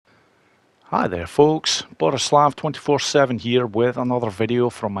Hi there folks, Borislav 24/7 here with another video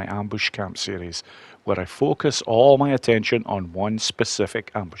from my ambush camp series where I focus all my attention on one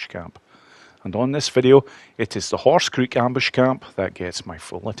specific ambush camp. And on this video it is the Horse Creek ambush camp that gets my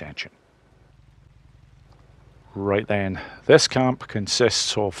full attention. Right then, this camp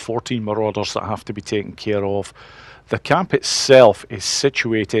consists of 14 marauders that have to be taken care of. The camp itself is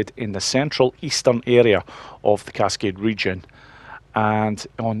situated in the central eastern area of the Cascade region. And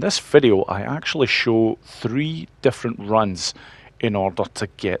on this video I actually show 3 different runs in order to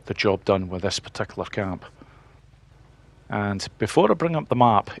get the job done with this particular camp. And before I bring up the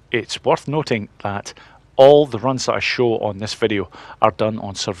map, it's worth noting that all the runs that I show on this video are done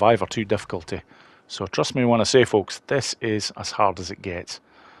on Survivor 2 difficulty. So trust me when I say folks, this is as hard as it gets.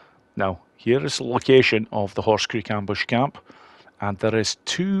 Now here is the location of the Horse Creek ambush camp, and there is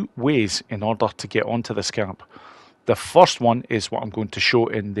 2 ways in order to get onto this camp. The first one is what I'm going to show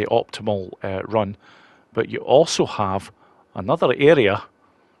in the optimal run, but you also have another area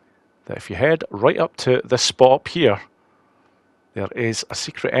that if you head right up to this spot up here, there is a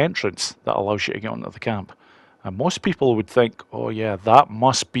secret entrance that allows you to get onto the camp. And most people would think, oh yeah, that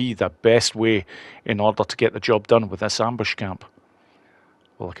must be the best way in order to get the job done with this ambush camp.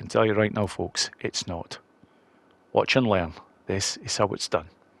 Well, I can tell you right now folks, it's not. Watch and learn. This is how it's done.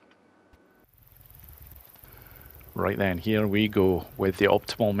 Right then, here we go with the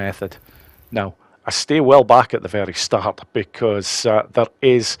optimal method. Now, I stay well back at the very start because there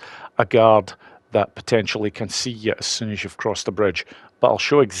is a guard that potentially can see you as soon as you've crossed the bridge, but I'll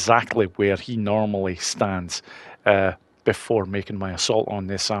show exactly where he normally stands before making my assault on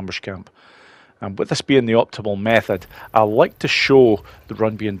this ambush camp. And with this being the optimal method, I like to show the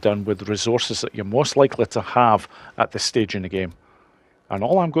run being done with the resources that you're most likely to have at this stage in the game. And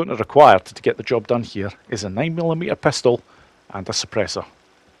all I'm going to require to get the job done here is a 9mm pistol and a suppressor.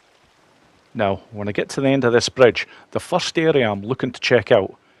 Now, when I get to the end of this bridge, the first area I'm looking to check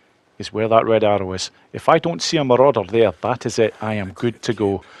out is where that red arrow is. If I don't see a marauder there, that is it. I am good to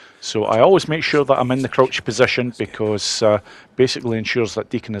go. So I always make sure that I'm in the crouch position because basically ensures that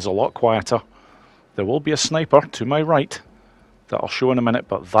Deacon is a lot quieter. There will be a sniper to my right that I'll show in a minute,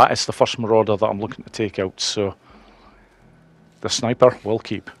 but that is the first marauder that I'm looking to take out. So the sniper will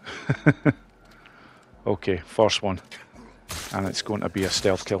keep. Okay, first one. And it's going to be a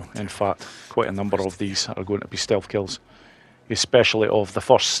stealth kill. In fact, quite a number of these are going to be stealth kills. Especially of the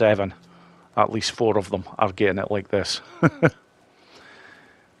first 7. At least 4 of them are getting it like this.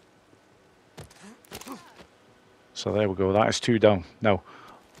 So there we go, that is 2 down. Now,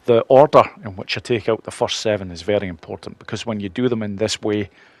 the order in which I take out the first 7 is very important because when you do them in this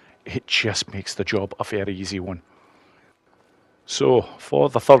way, it just makes the job a very easy one. So, for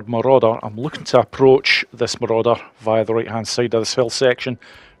the third marauder, I'm looking to approach this marauder via the right hand side of this hill section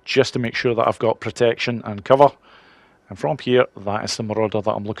just to make sure that I've got protection and cover. And from here, that is the marauder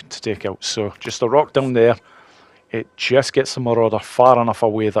that I'm looking to take out. So, just a rock down there, it just gets the marauder far enough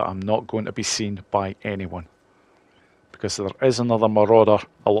away that I'm not going to be seen by anyone. Because there is another marauder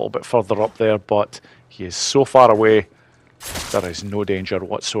a little bit further up there, but he is so far away, there is no danger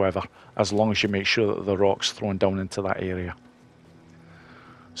whatsoever, as long as you make sure that the rock's thrown down into that area.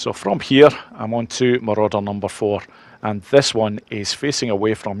 So from here, I'm on to marauder number 4, and this one is facing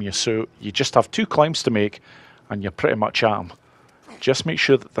away from you, so you just have 2 climbs to make, and you're pretty much at him. Just make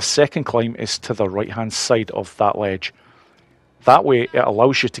sure that the second climb is to the right hand side of that ledge. That way it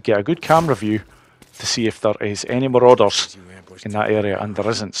allows you to get a good camera view to see if there is any marauders in that area, and there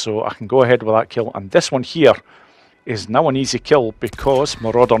isn't, so I can go ahead with that kill. And this one here is now an easy kill because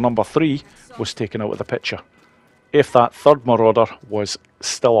marauder number 3 was taken out of the picture. If that third marauder was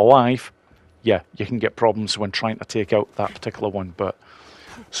still alive, yeah, you can get problems when trying to take out that particular one, but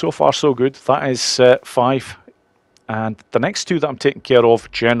so far so good. That is 5, and the next 2 that I'm taking care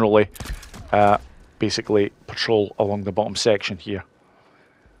of generally basically patrol along the bottom section here.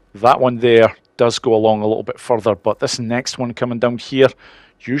 That one there does go along a little bit further, but this next one coming down here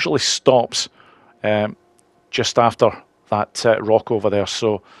usually stops just after that rock over there.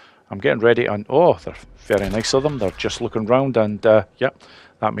 So I'm getting ready, and oh, they're very nice of them. They're just looking round, and yep,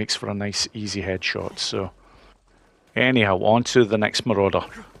 that makes for a nice easy headshot. So anyhow, on to the next marauder.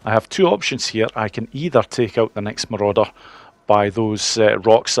 I have 2 options here. I can either take out the next marauder by those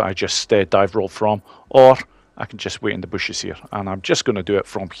rocks that I just dive rolled from, or I can just wait in the bushes here, and I'm just going to do it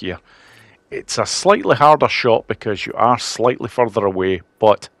from here. It's a slightly harder shot because you are slightly further away,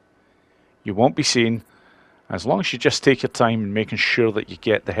 but you won't be seen. As long as you just take your time and making sure that you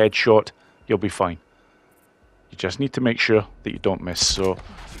get the headshot, you'll be fine. You just need to make sure that you don't miss. So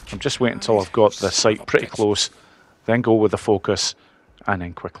I'm just waiting until I've got the sight pretty close, then go with the focus, and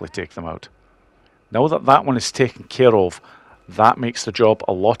then quickly take them out. Now that that one is taken care of, that makes the job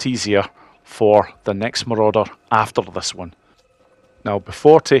a lot easier for the next marauder after this one. Now,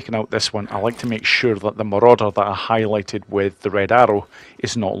 before taking out this one, I like to make sure that the marauder that I highlighted with the red arrow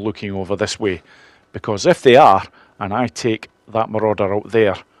is not looking over this way. Because if they are, and I take that marauder out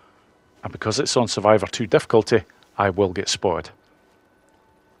there, and because it's on Survivor 2 difficulty, I will get spotted.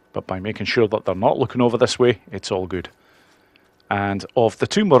 But by making sure that they're not looking over this way, it's all good. And of the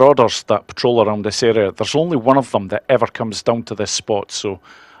 2 marauders that patrol around this area, there's only one of them that ever comes down to this spot. So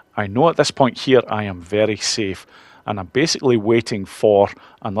I know at this point here I am very safe. And I'm basically waiting for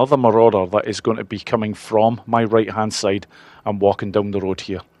another marauder that is going to be coming from my right hand side and walking down the road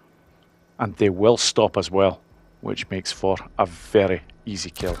here. And they will stop as well, which makes for a very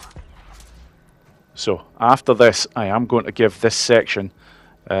easy kill. So after this, I am going to give this section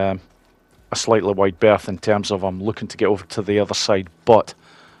a slightly wide berth in terms of I'm looking to get over to the other side, but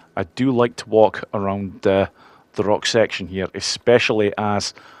I do like to walk around the rock section here, especially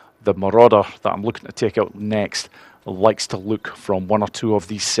as the marauder that I'm looking to take out next likes to look from one or two of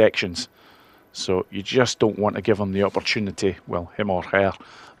these sections. So you just don't want to give him the opportunity, well, him or her,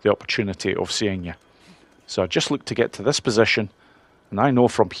 the opportunity of seeing you. So I just look to get to this position, and I know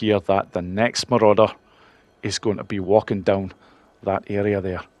from here that the next marauder is going to be walking down that area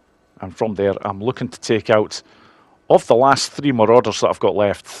there. And from there, I'm looking to take out, of the last 3 marauders that I've got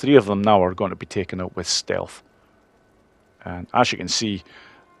left, 3 of them now are going to be taken out with stealth. And as you can see,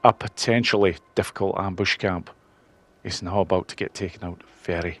 a potentially difficult ambush camp is now about to get taken out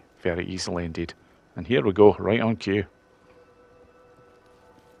very, very easily indeed. And here we go, right on cue.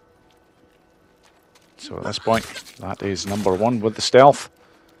 So at this point, that is number 1 with the stealth.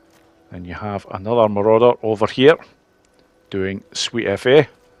 Then you have another marauder over here doing sweet FA.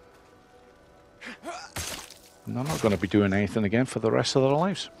 And they're not going to be doing anything again for the rest of their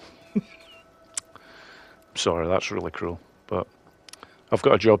lives. Sorry, that's really cruel, but I've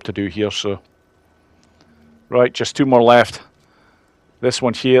got a job to do here, so. Right, just 2 more left. This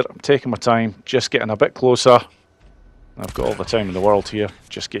one here, I'm taking my time, just getting a bit closer. I've got all the time in the world here.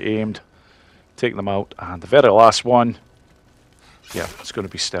 Just get aimed, take them out, and the very last one, yeah, it's going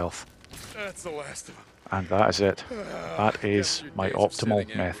to be stealth. That's the last of them. And that is it. That is my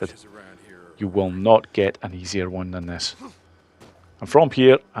optimal method. You will not get an easier one than this. And from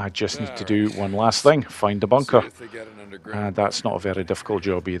here, I just need to do one last thing, find a bunker. And that's not a very difficult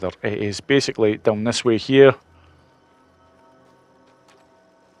job either. It is basically down this way here.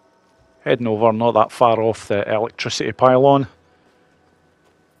 Heading over, not that far off the electricity pylon.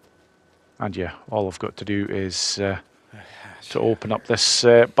 And yeah, all I've got to do is to open up this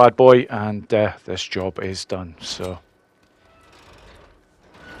bad boy, and this job is done. So,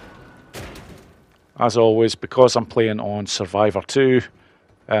 as always, because I'm playing on Survivor 2,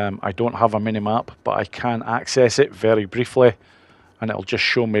 I don't have a mini-map, but I can access it very briefly, and it'll just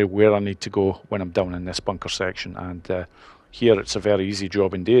show me where I need to go when I'm down in this bunker section. And here it's a very easy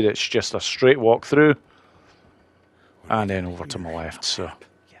job indeed. It's just a straight walk through, and then over to my left. So,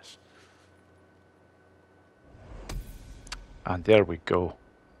 and there we go.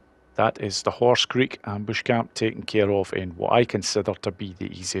 That is the Horse Creek ambush camp taken care of in what I consider to be the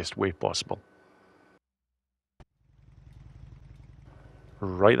easiest way possible.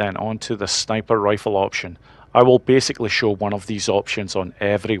 Right then, on to the sniper rifle option. I will basically show one of these options on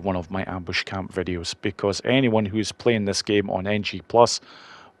every one of my ambush camp videos, because anyone who's playing this game on NG Plus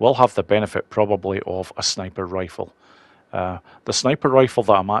will have the benefit probably of a sniper rifle. The sniper rifle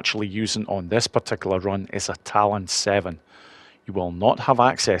that I'm actually using on this particular run is a Talon 7. You will not have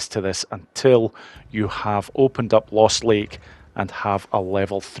access to this until you have opened up Lost Lake and have a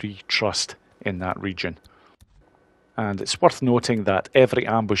level 3 trust in that region. And it's worth noting that every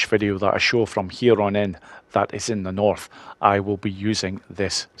ambush video that I show from here on in that is in the north, I will be using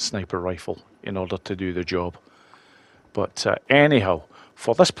this sniper rifle in order to do the job. But anyhow,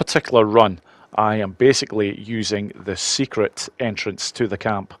 for this particular run, I am basically using the secret entrance to the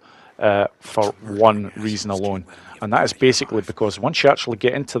camp for one reason alone. And that is basically because once you actually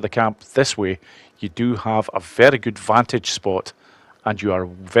get into the camp this way, you do have a very good vantage spot, and you are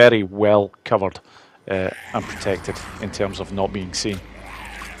very well covered and protected in terms of not being seen.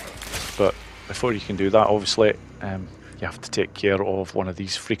 But before you can do that, obviously, you have to take care of one of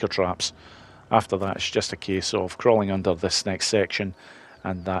these freaker traps. After that, it's just a case of crawling under this next section,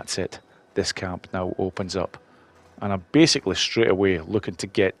 and that's it. This camp now opens up. And I'm basically straight away looking to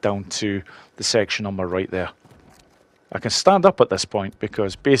get down to the section on my right there. I can stand up at this point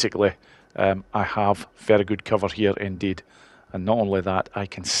because basically I have very good cover here indeed. And not only that, I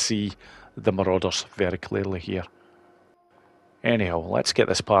can see the marauders very clearly here. Anyhow, let's get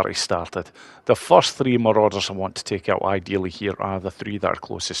this party started. The first 3 marauders I want to take out ideally here are the 3 that are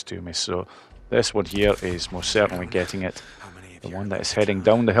closest to me. So this one here is most certainly getting it. The one that is heading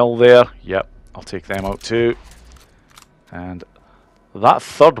down the hill there, yep, I'll take them out too. And that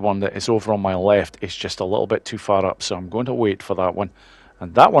third one that is over on my left is just a little bit too far up, so I'm going to wait for that one.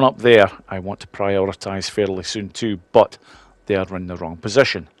 And that one up there, I want to prioritise fairly soon too, but they are in the wrong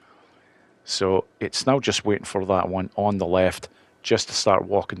position. So it's now just waiting for that one on the left, just to start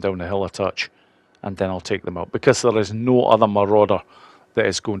walking down the hill a touch, and then I'll take them out. Because there is no other marauder that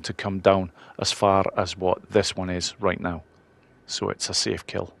is going to come down as far as what this one is right now. So it's a safe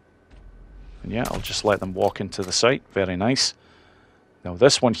kill. And yeah, I'll just let them walk into the site. Very nice. Now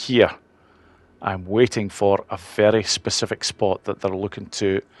this one here, I'm waiting for a very specific spot that they're looking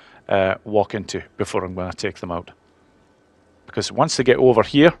to walk into before I'm going to take them out. Because once they get over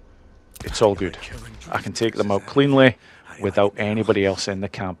here, it's all good. I can take them out cleanly without anybody else in the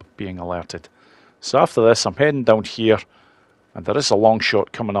camp being alerted. So after this, I'm heading down here, and there is a long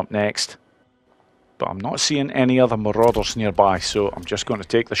shot coming up next. But I'm not seeing any other marauders nearby, so I'm just going to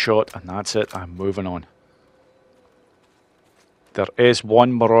take the shot, and that's it. I'm moving on. There is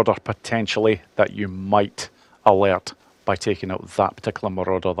one marauder potentially that you might alert by taking out that particular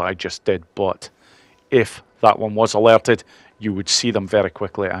marauder that I just did, but if that one was alerted, you would see them very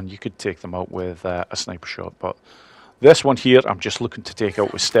quickly and you could take them out with a sniper shot. But this one here, I'm just looking to take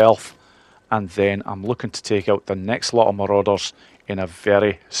out with stealth, and then I'm looking to take out the next lot of marauders in a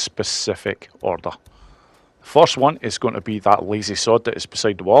very specific order. The first one is going to be that lazy sod that is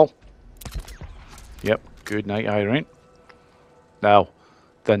beside the wall. Yep, good night, Irene. Now,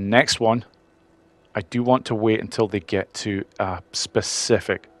 the next one, I do want to wait until they get to a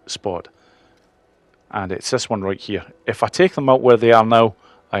specific spot. And it's this one right here. If I take them out where they are now,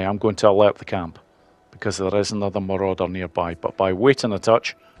 I am going to alert the camp, because there is another marauder nearby. But by waiting a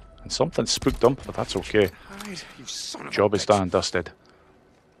touch, and something spooked them, but that's okay. Job is done and dusted.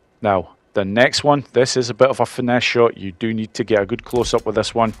 Now, the next one, this is a bit of a finesse shot. You do need to get a good close-up with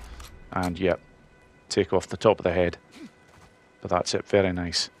this one. And yep, take off the top of the head. But that's it, very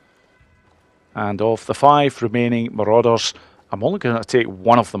nice. And of the 5 remaining marauders, I'm only going to take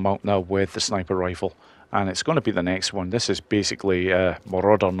one of them out now with the sniper rifle. And it's going to be the next one. This is basically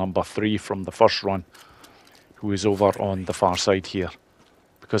marauder number 3 from the first run, who is over on the far side here.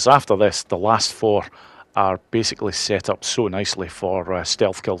 Because after this, the last 4 are basically set up so nicely for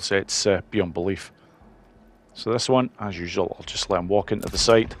stealth kills. It's beyond belief. So this one, as usual, I'll just let him walk into the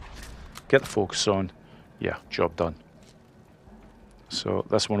site, get the focus on. Yeah, job done. So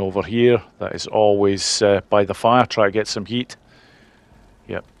this one over here, that is always by the fire, try to get some heat.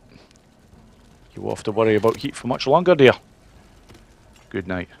 Yep. You won't have to worry about heat for much longer, dear. Good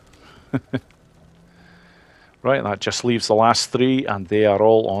night. Right, that just leaves the last 3, and they are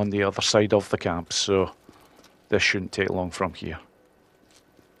all on the other side of the camp, so this shouldn't take long from here.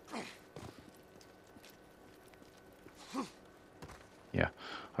 Yeah,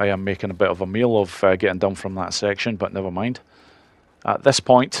 I am making a bit of a meal of getting done from that section, but never mind. At this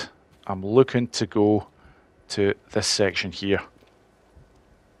point, I'm looking to go to this section here,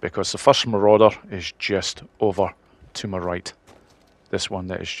 because the first marauder is just over to my right. This one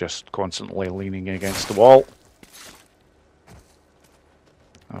that is just constantly leaning against the wall.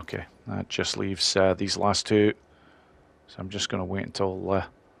 Okay, that just leaves these last 2. So I'm just going to wait until the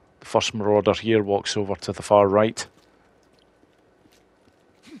first marauder here walks over to the far right.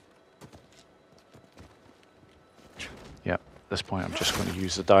 Yep, at this point I'm just going to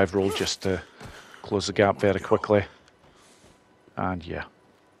use the dive roll just to close the gap very quickly. And yeah,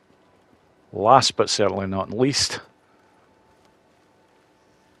 last but certainly not least,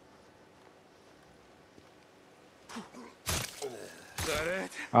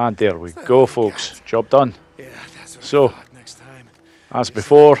 and there we go, folks. Job done. So, as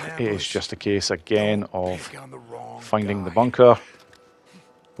before, it is just a case again of finding the bunker,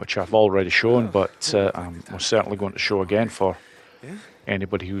 which I've already shown, but I'm most certainly going to show again for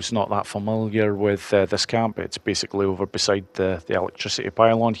anybody who's not that familiar with this camp. It's basically over beside the electricity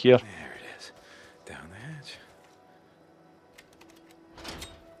pylon here. There it is, down the hatch.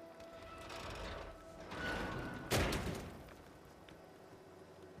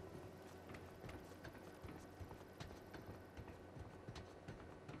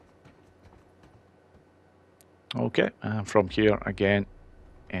 Okay, and from here again,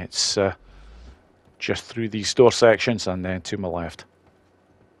 it's just through these door sections and then to my left.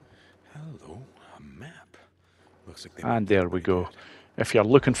 Hello, a map. Looks like And there we go. If you're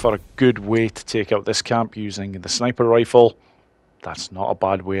looking for a good way to take out this camp using the sniper rifle, that's not a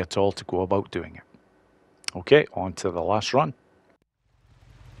bad way at all to go about doing it. Okay, on to the last run.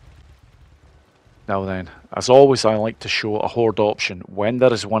 Now then, as always, I like to show a horde option when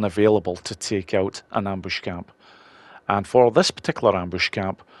there is one available to take out an ambush camp. And for this particular ambush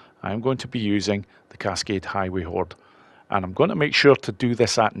camp, I'm going to be using the Cascade Highway Horde. And I'm going to make sure to do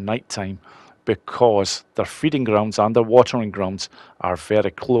this at night time because their feeding grounds and their watering grounds are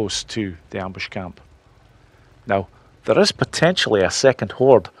very close to the ambush camp. Now, there is potentially a second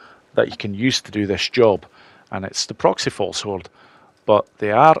horde that you can use to do this job, and it's the Proxy Falls Horde. But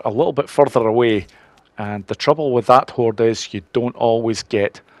they are a little bit further away, and the trouble with that horde is you don't always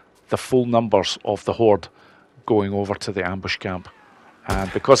get the full numbers of the horde going over to the ambush camp,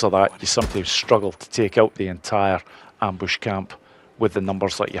 and because of that you sometimes struggle to take out the entire ambush camp with the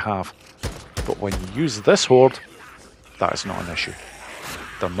numbers that you have. But when you use this horde, that is not an issue.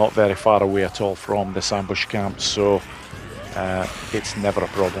 They're not very far away at all from this ambush camp, so it's never a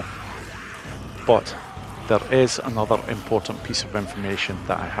problem. But there is another important piece of information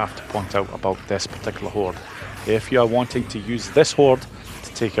that I have to point out about this particular horde. If you are wanting to use this horde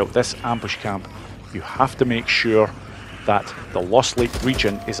to take out this ambush camp, you have to make sure that the Lost Lake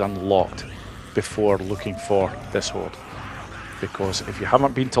region is unlocked before looking for this horde. Because if you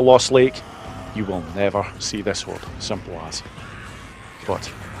haven't been to Lost Lake, you will never see this horde. Simple as.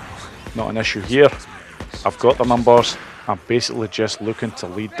 But not an issue here. I've got the numbers. I'm basically just looking to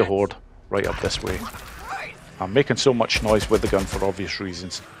lead the horde right up this way. I'm making so much noise with the gun for obvious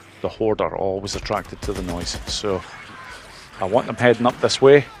reasons. The horde are always attracted to the noise, so I want them heading up this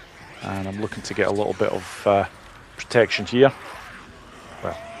way, and I'm looking to get a little bit of protection here.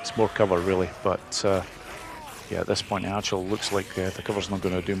 Well, it's more cover really, but yeah, at this point it actually looks like the cover's not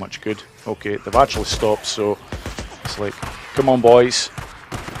going to do much good. Okay, they've actually stopped, so it's like, come on boys,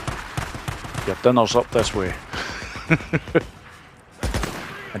 your dinner's up this way.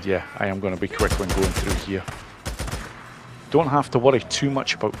 And yeah, I am going to be quick when going through here. Don't have to worry too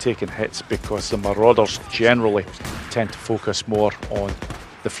much about taking hits because the marauders generally tend to focus more on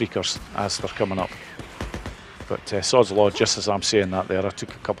the freakers as they're coming up. But sod's law, just as I'm saying that there, I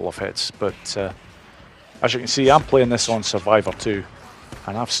took a couple of hits. But as you can see, I'm playing this on Survivor 2,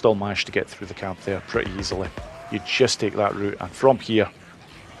 and I've still managed to get through the camp there pretty easily. You just take that route, and from here,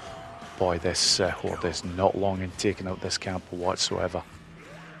 boy, this horde is not long in taking out this camp whatsoever.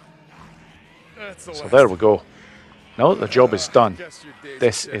 So there we go. Now that the job is done,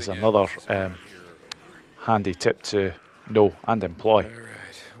 this is another handy tip to know and employ.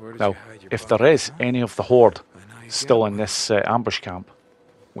 Now, if there is any of the horde still in this ambush camp,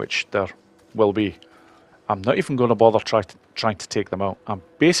 which there will be, I'm not even going to bother trying to take them out. I'm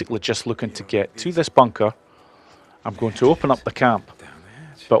basically just looking to get to this bunker. I'm going to open up the camp.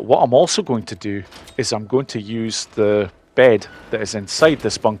 But what I'm also going to do is I'm going to use the bed that is inside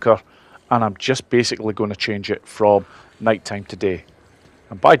this bunker, and I'm just basically going to change it from nighttime to day.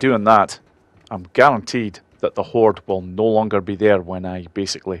 And by doing that, I'm guaranteed that the horde will no longer be there when I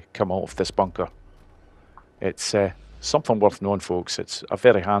basically come out of this bunker. It's something worth knowing, folks. It's a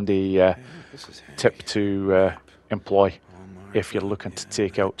very handy tip to employ if you're looking to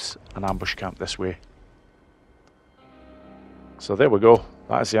take out an ambush camp this way. So there we go.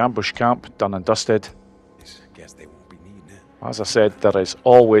 That is the ambush camp done and dusted. Guess they won't be needing it. As I said, there is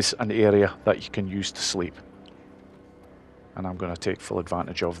always an area that you can use to sleep. And I'm going to take full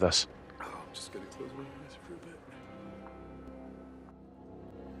advantage of this. Oh, I'm just gonna close my eyes for a bit.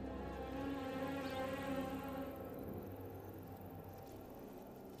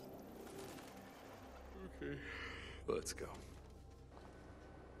 Okay, let's go.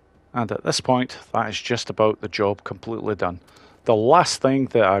 And at this point, that is just about the job completely done. The last thing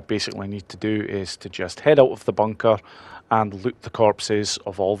that I basically need to do is to just head out of the bunker and loot the corpses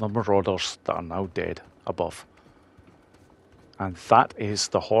of all the marauders that are now dead above. And that is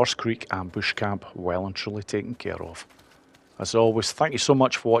the Horse Creek ambush camp well and truly taken care of. As always, thank you so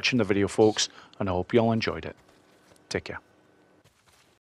much for watching the video, folks, and I hope you all enjoyed it. Take care.